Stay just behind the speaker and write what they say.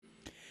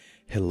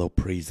Hello,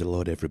 praise the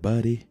Lord,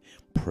 everybody.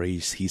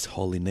 Praise His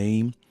holy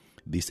name.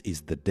 This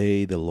is the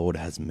day the Lord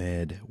has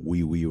made.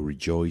 We will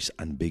rejoice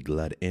and be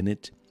glad in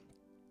it.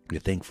 We're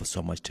thankful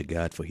so much to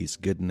God for His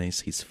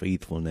goodness, His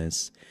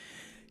faithfulness,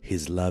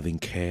 His loving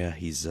care,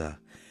 His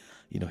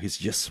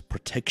just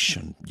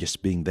protection,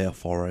 just being there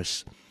for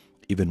us,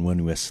 even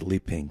when we're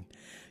sleeping.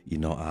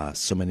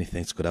 So many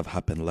things could have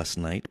happened last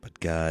night, but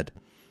God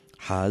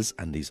has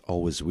and is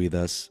always with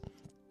us.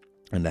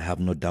 And I have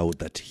no doubt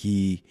that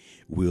He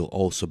will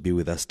also be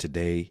with us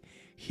today.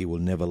 He will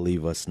never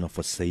leave us nor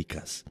forsake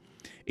us.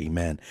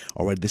 Amen.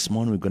 All right, this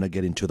morning we're going to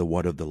get into the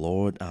word of the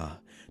Lord.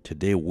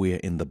 Today we're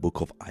in the book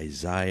of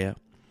Isaiah.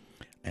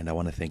 And I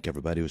want to thank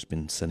everybody who's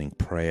been sending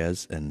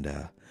prayers and,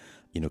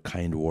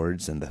 kind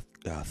words and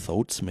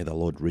thoughts. May the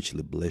Lord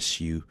richly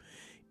bless you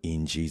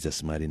in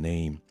Jesus' mighty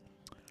name.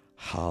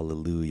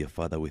 Hallelujah.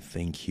 Father, we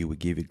thank you. We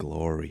give you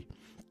glory.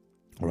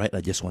 All right,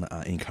 I just want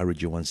to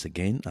encourage you once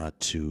again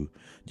to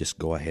just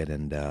go ahead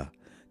and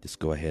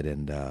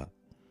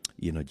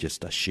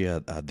share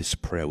this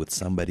prayer with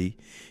somebody.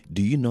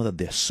 Do you know that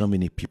there's so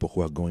many people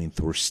who are going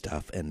through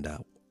stuff and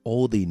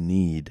all they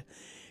need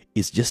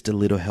is just a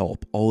little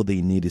help. All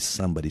they need is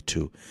somebody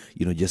to,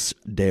 just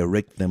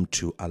direct them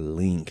to a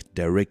link,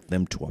 direct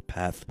them to a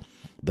path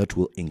that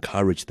will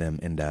encourage them.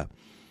 And I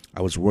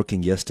was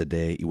working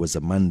yesterday. It was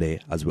a Monday,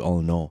 as we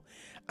all know.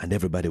 And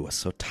everybody was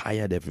so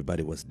tired.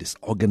 Everybody was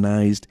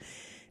disorganized.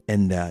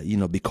 And,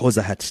 because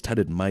I had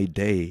started my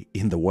day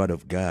in the Word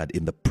of God,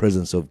 in the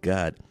presence of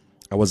God,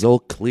 I was all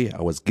clear.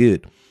 I was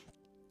good.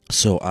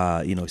 So,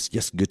 it's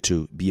just good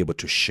to be able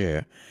to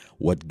share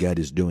what God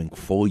is doing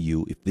for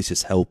you. If this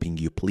is helping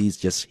you, please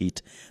just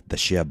hit the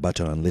share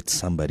button and let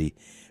somebody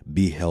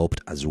be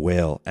helped as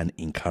well and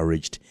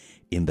encouraged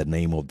in the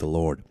name of the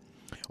Lord.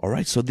 All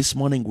right, so this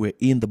morning we're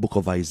in the book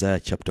of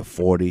Isaiah chapter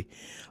 40.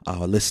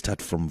 Let's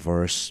start from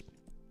verse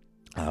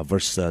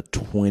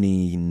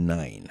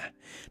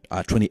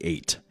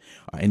 28.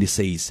 And it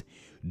says,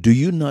 "Do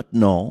you not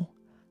know?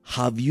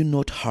 Have you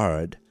not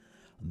heard?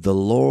 The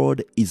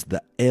Lord is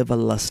the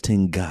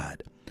everlasting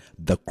God,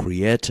 the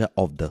creator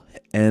of the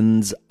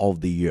ends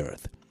of the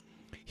earth.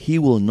 He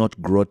will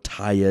not grow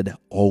tired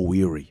or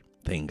weary."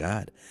 Thank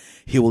God.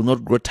 He will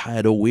not grow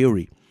tired or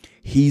weary.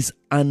 His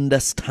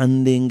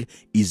understanding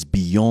is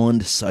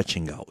beyond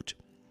searching out.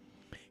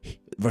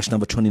 Verse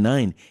number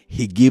 29,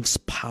 He gives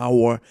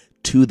power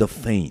to the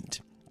faint.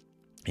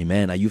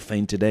 Amen. Are you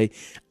faint today?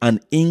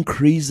 And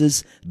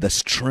increases the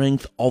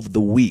strength of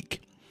the weak.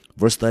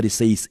 Verse 30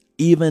 says,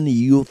 "Even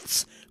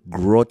youths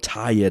grow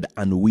tired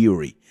and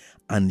weary,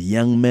 and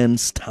young men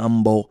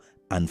stumble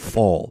and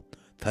fall."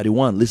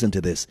 31, listen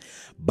to this.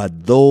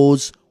 "But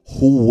those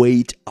who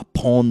wait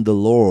upon the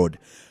Lord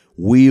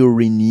will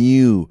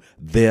renew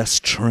their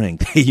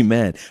strength."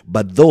 Amen.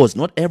 But those,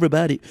 not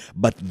everybody,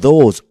 but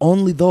those,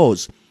 only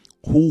those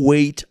who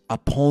wait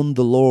upon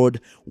the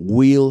Lord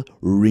will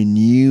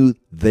renew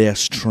their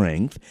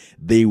strength.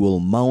 They will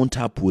mount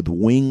up with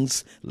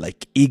wings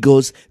like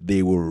eagles.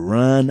 They will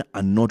run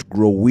and not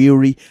grow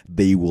weary.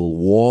 They will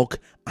walk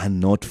and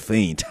not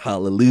faint.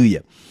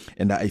 Hallelujah.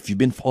 And if you've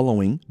been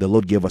following, the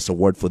Lord gave us a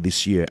word for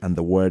this year. And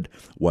the word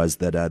was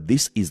that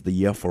this is the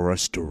year for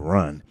us to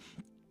run.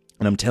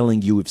 And I'm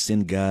telling you, we've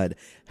seen God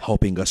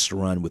helping us to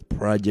run with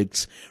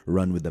projects,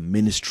 run with the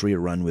ministry,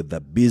 run with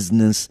the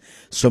business,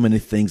 so many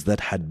things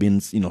that had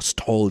been,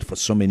 stalled for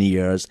so many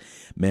years.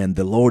 Man,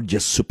 the Lord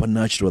just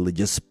supernaturally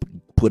just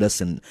put us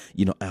in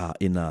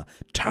a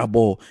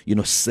turbo,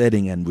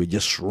 setting, and we're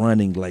just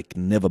running like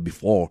never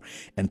before.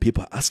 And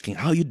people are asking,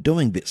 "How are you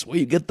doing this? Where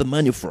you get the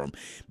money from?"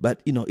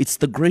 But, it's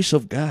the grace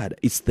of God.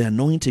 It's the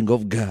anointing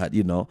of God,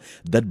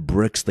 that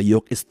breaks the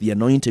yoke. It's the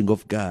anointing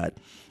of God.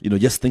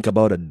 Just think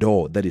about a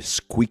door that is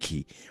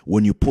squeaky.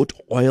 When you put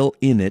oil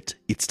in it,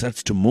 it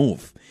starts to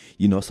move.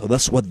 So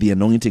that's what the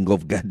anointing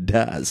of God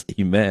does.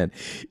 Amen.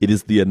 It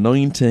is the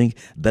anointing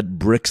that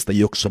breaks the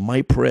yoke. So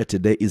my prayer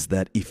today is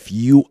that if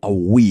you are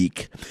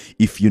weak,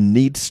 if you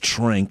need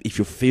strength, if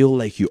you feel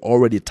like you're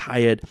already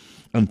tired,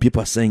 and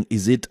people are saying,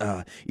 is it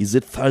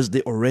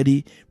Thursday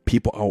already?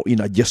 People are,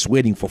 just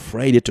waiting for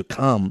Friday to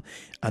come,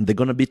 and they're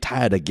going to be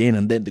tired again,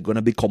 and then they're going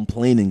to be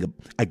complaining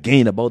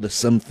again about the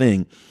same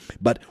thing.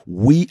 But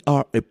we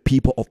are a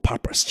people of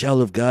purpose.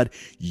 Child of God,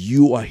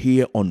 you are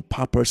here on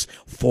purpose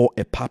for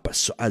a purpose.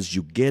 So as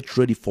you get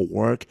ready for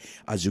work,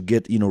 as you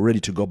get,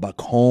 ready to go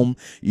back home,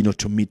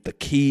 to meet the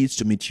kids,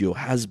 to meet your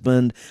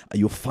husband,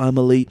 your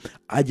family,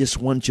 I just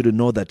want you to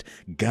know that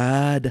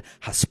God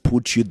has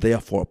put you there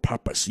for a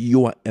purpose.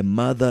 You are a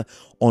mother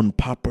on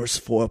purpose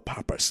for a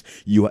purpose.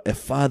 You are a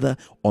father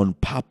on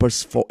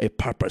purpose for a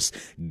purpose.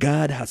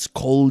 God has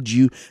called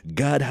you.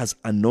 God has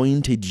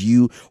anointed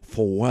you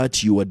for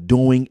what you are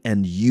doing,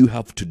 and you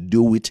have to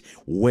do it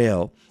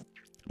well.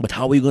 But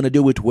how are you going to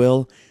do it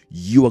well?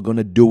 you are going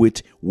to do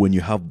it when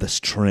you have the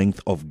strength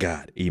of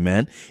God.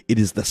 Amen. It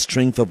is the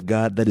strength of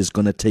God that is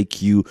going to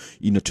take you,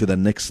 to the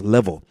next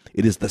level.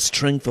 It is the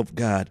strength of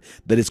God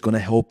that is going to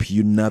help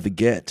you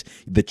navigate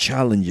the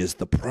challenges,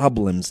 the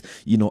problems,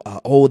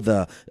 all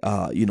the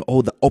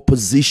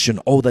opposition,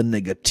 all the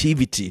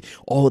negativity,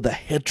 all the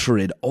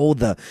hatred, all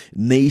the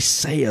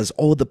naysayers,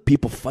 all the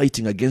people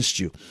fighting against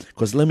you.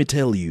 Because let me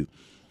tell you,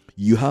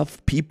 you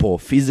have people,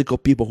 physical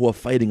people who are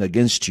fighting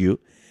against you,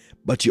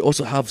 but you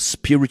also have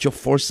spiritual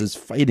forces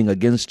fighting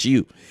against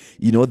you.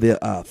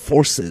 There are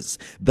forces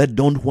that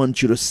don't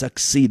want you to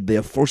succeed.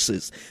 There are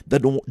forces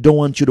that don't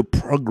want you to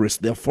progress.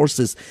 There are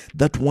forces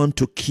that want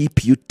to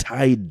keep you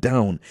tied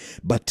down.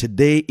 But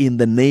today, in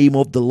the name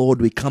of the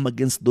Lord, we come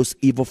against those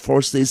evil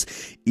forces.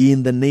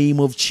 In the name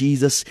of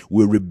Jesus,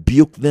 we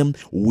rebuke them.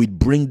 We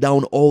bring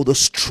down all the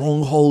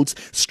strongholds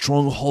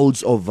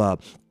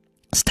of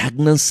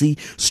stagnancy,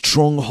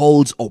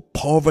 strongholds of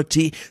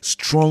poverty,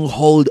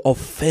 stronghold of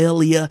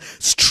failure,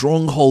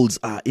 strongholds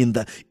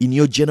in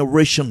your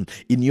generation,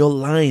 in your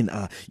line,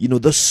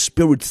 those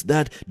spirits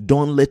that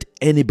don't let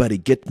anybody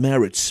get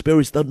married,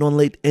 spirits that don't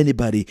let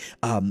anybody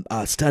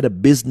start a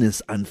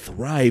business and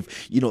thrive,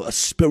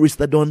 spirits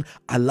that don't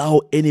allow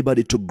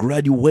anybody to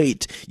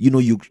graduate.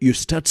 You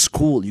start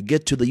school, you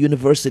get to the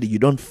university, you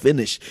don't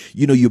finish.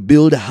 You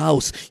build a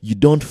house, you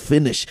don't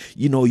finish.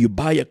 You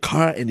buy a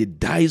car and it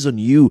dies on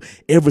you.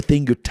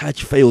 Everything you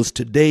touch fails.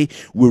 Today,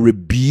 we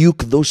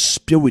rebuke those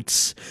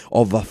spirits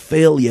of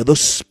failure,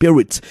 those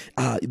spirits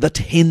that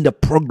hinder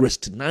progress.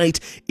 Tonight,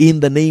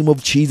 in the name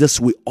of Jesus,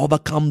 we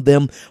overcome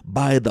them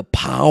by the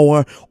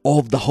power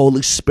of the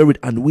Holy Spirit,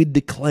 and we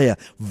declare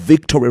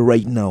victory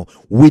right now.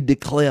 We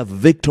declare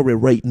victory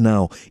right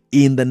now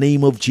in the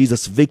name of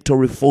Jesus.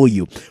 Victory for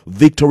you,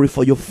 victory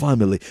for your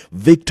family,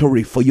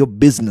 victory for your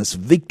business,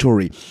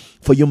 victory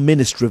for your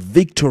ministry,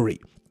 victory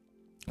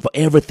for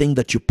everything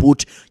that you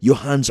put your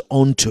hands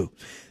onto.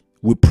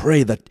 We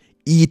pray that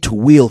it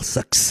will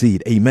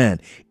succeed.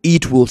 Amen.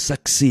 It will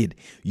succeed.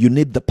 You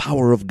need the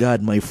power of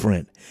God, my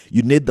friend.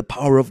 You need the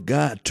power of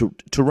God to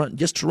run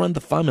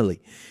the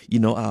family.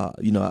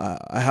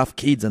 I have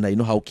kids, and I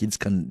know how kids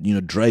can,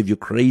 drive you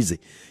crazy.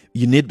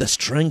 You need the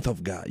strength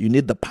of God. You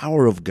need the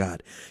power of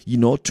God,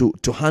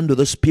 to handle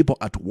those people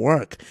at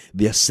work.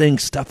 They are saying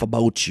stuff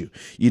about you.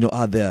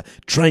 They're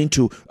trying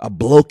to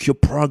block your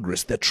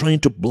progress. They're trying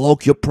to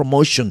block your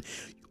promotion.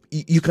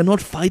 You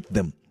cannot fight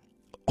them.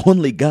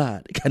 Only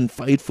God can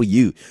fight for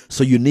you.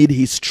 So you need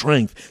His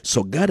strength.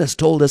 So God has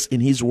told us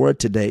in His word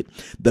today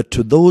that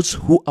to those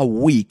who are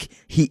weak,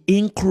 He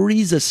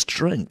increases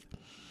strength.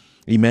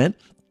 Amen.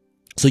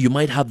 So you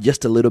might have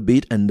just a little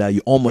bit, and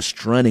you're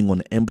almost running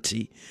on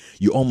empty.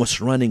 You're almost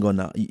running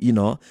on,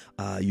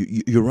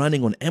 you're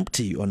running on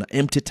an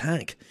empty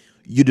tank.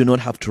 You do not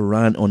have to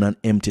run on an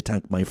empty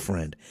tank, my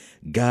friend.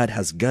 God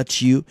has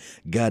got you.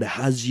 God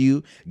has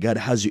you. God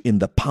has you in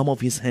the palm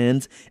of His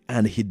hands,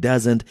 and He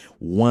doesn't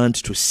want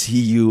to see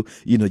you,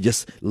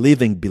 just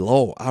living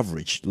below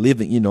average,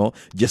 living,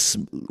 just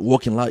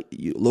walking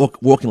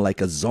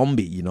like a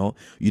zombie. You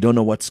don't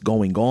know what's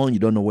going on. You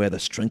don't know where the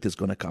strength is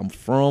going to come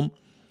from.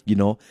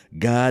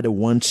 God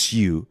wants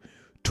you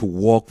to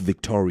walk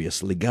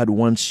victoriously. God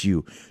wants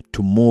you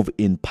to move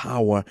in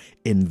power,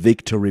 in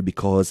victory,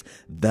 because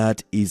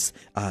that is,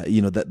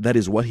 that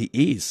is what He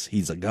is.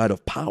 He's a God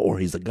of power.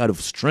 He's a God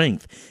of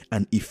strength.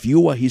 And if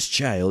you are His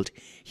child,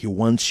 He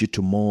wants you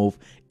to move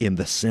in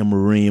the same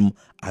realm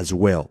as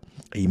well.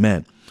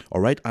 Amen. All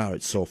right.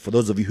 So for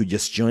those of you who are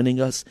just joining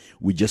us,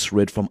 we just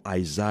read from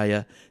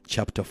Isaiah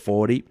chapter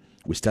 40.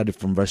 We started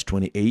from verse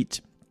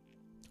 28,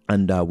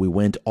 and we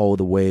went all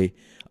the way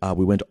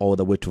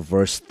to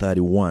verse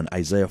 31.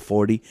 Isaiah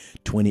 40,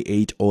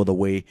 28, all the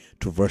way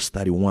to verse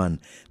 31.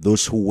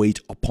 Those who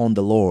wait upon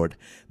the Lord,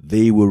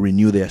 they will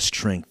renew their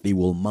strength. They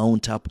will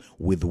mount up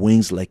with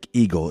wings like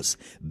eagles.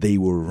 They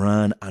will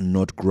run and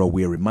not grow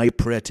weary. My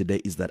prayer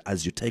today is that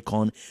as you take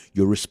on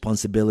your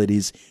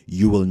responsibilities,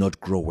 you will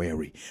not grow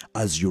weary.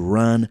 As you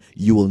run,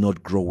 you will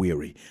not grow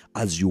weary.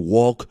 As you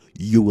walk,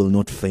 you will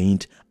not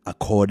faint,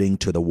 according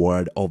to the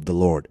word of the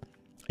Lord.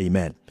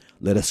 Amen.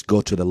 Let us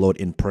go to the Lord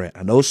in prayer.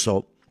 And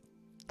also,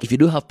 if you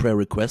do have prayer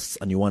requests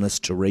and you want us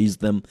to raise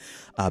them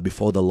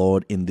before the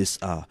Lord in this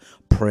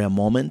prayer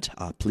moment,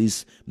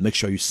 please make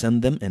sure you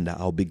send them, and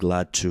I'll be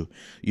glad to,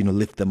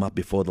 lift them up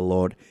before the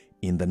Lord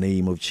in the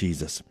name of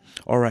Jesus.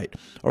 All right.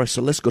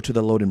 So let's go to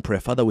the Lord in prayer.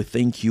 Father, we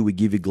thank you. We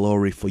give you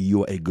glory, for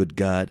you are a good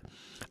God,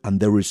 and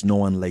there is no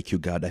one like you,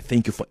 God. I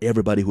thank you for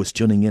everybody who's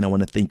tuning in. I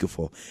want to thank you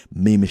for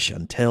Mimi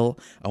Chantel.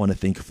 I want to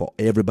thank you for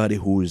everybody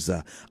who is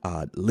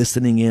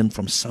listening in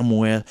from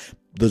somewhere.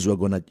 Those who are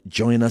going to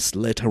join us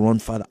later on,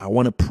 Father, I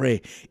want to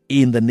pray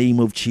in the name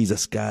of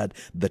Jesus, God,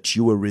 that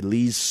you will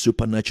release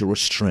supernatural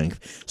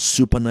strength,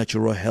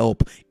 supernatural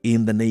help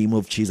in the name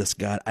of Jesus,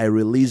 God. I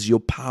release your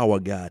power,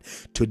 God,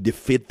 to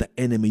defeat the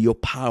enemy, your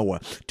power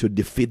to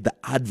defeat the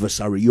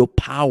adversary, your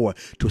power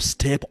to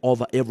step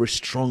over every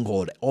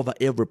stronghold, over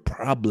every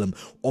problem,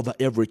 over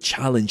every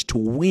challenge, to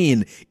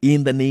win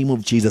in the name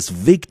of Jesus.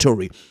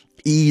 Victory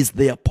is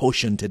their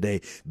portion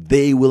today.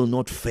 They will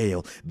not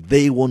fail.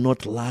 They will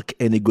not lack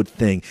any good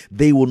thing.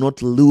 They will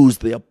not lose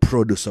their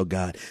produce, oh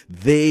God.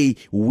 They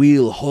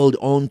will hold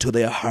on to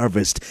their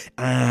harvest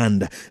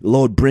and,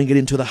 Lord, bring it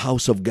into the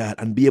house of God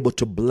and be able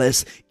to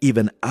bless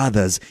even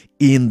others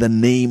in the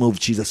name of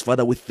Jesus.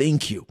 Father, we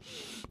thank you.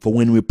 For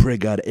when we pray,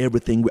 God,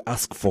 everything we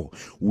ask for,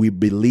 we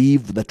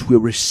believe that we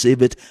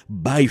receive it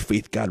by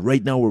faith, God.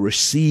 Right now, we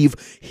receive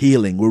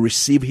healing. We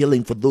receive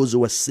healing for those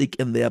who are sick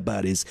in their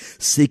bodies,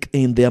 sick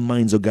in their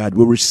minds, oh God.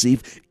 We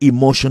receive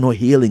emotional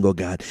healing, oh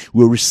God.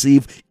 We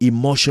receive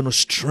emotional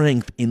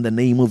strength in the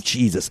name of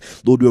Jesus.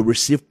 Lord, we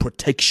receive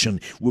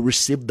protection. We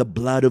receive the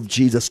blood of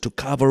Jesus to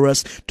cover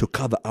us, to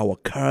cover our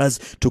cars,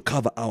 to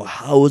cover our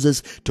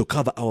houses, to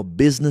cover our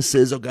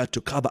businesses, oh God,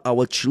 to cover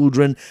our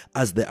children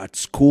as they're at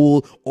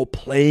school or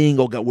playing,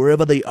 oh God,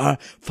 wherever they are.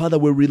 Father,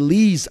 we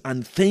release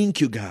and thank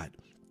you, God,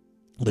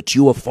 that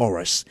you are for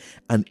us.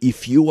 And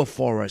if you are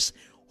for us,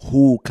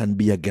 who can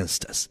be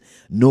against us?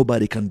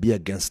 Nobody can be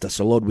against us.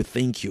 So Lord, we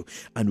thank you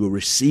and we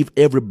receive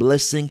every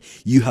blessing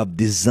you have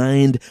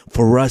designed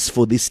for us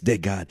for this day,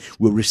 God.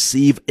 We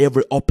receive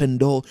every open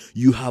door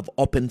you have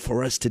opened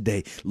for us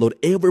today. Lord,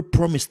 every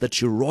promise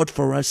that you wrote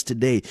for us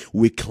today,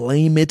 we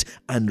claim it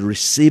and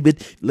receive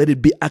it. Let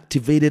it be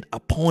activated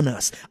upon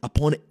us,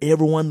 upon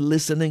everyone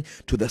listening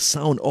to the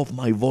sound of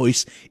my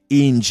voice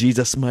in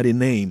Jesus' mighty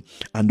name.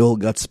 And all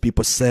God's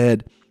people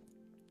said,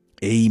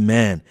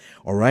 amen.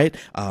 All right,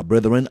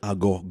 brethren,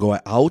 go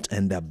out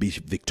and be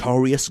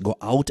victorious. Go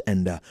out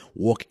and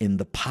walk in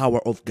the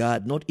power of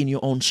God, not in your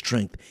own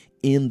strength,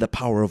 in the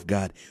power of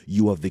God.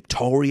 You are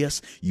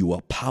victorious. You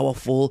are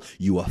powerful.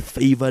 You are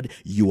favored.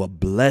 You are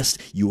blessed.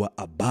 You are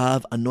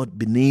above and not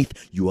beneath.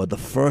 You are the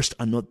first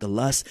and not the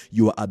last.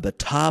 You are at the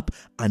top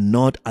and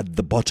not at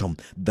the bottom.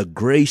 The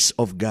grace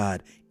of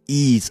God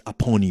is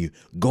upon you.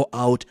 Go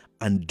out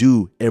and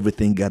do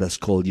everything God has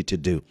called you to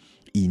do.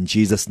 In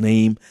Jesus'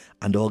 name,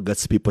 and all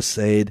God's people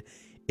said,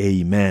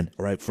 amen.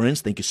 All right,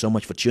 friends, thank you so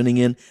much for tuning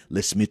in.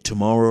 Let's meet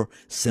tomorrow,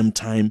 same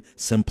time,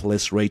 same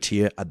place, right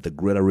here at the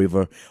Greater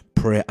River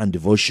Prayer and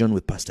Devotion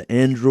with Pastor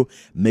Andrew.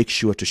 Make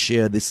sure to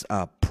share this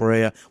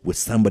prayer with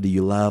somebody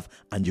you love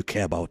and you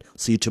care about.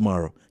 See you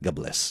tomorrow. God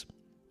bless.